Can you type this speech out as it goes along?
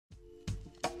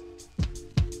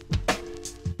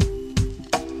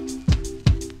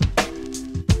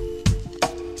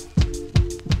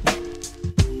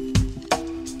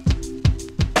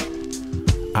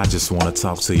I just want to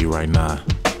talk to you right now.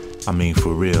 I mean,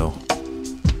 for real.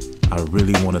 I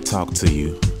really want to talk to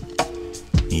you.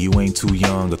 And you ain't too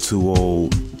young or too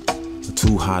old, or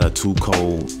too hot or too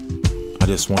cold. I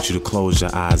just want you to close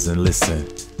your eyes and listen.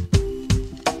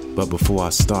 But before I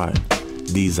start,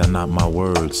 these are not my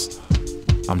words.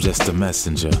 I'm just a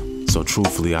messenger, so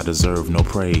truthfully I deserve no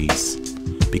praise,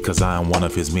 because I am one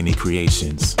of his many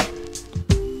creations.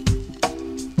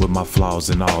 With my flaws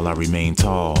and all, I remain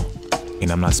tall,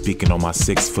 and I'm not speaking on my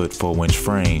 6'4"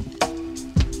 frame.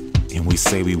 And we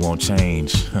say we won't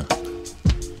change,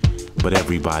 but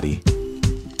everybody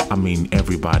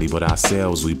but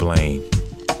ourselves we blame.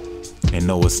 And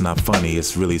no, it's not funny,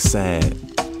 it's really sad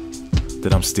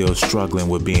that I'm still struggling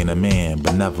with being a man,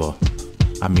 but never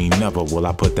will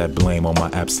I put that blame on my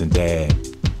absent dad.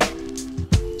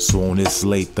 So on this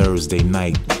late Thursday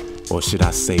night, or should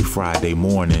I say Friday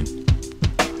morning,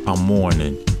 I'm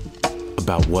mourning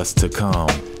about what's to come,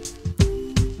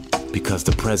 because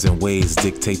the present ways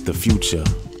dictate the future.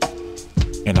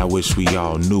 And I wish we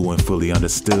all knew and fully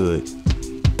understood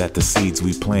that the seeds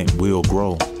we plant will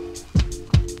grow.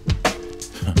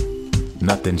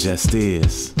 Nothing just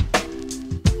is,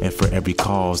 and for every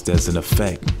cause there's an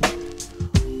effect.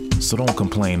 So don't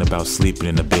complain about sleeping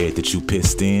in the bed that you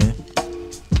pissed in.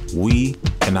 We,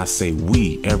 and I say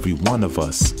we, every one of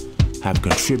us, have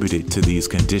contributed to these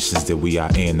conditions that we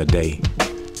are in today.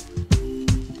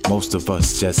 Most of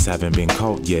us just haven't been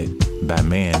caught yet, by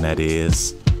man that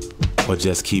is, or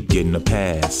just keep getting a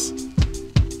pass.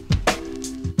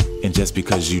 And just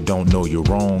because you don't know you're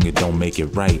wrong, it don't make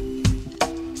it right.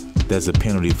 There's a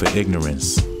penalty for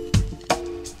ignorance.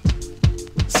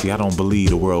 See, I don't believe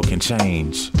the world can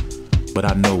change, but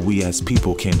I know we as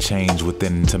people can change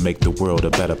within to make the world a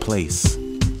better place.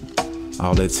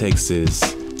 All it takes is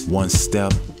one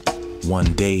step,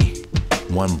 one day,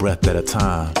 one breath at a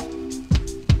time.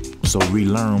 So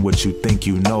relearn what you think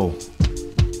you know,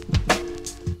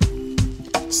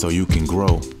 so you can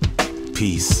grow.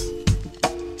 Peace.